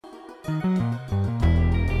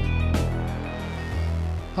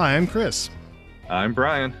Hi, I'm Chris. I'm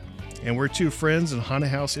Brian. And we're two friends and haunted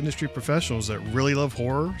house industry professionals that really love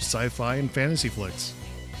horror, sci-fi, and fantasy flicks.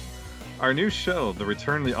 Our new show, the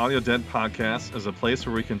Return to the Audio Dead podcast, is a place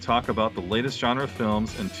where we can talk about the latest genre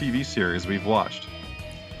films and TV series we've watched.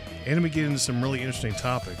 And we get into some really interesting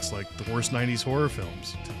topics like the worst 90s horror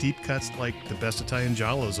films, to deep cuts like the best Italian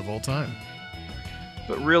giallos of all time.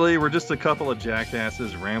 But really, we're just a couple of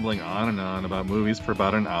jackasses rambling on and on about movies for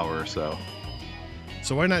about an hour or so.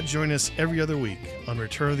 So why not join us every other week on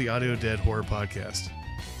Return of the Audio Dead Horror Podcast?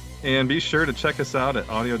 And be sure to check us out at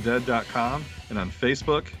audiodead.com and on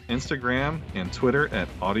Facebook, Instagram, and Twitter at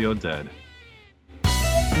AudioDead.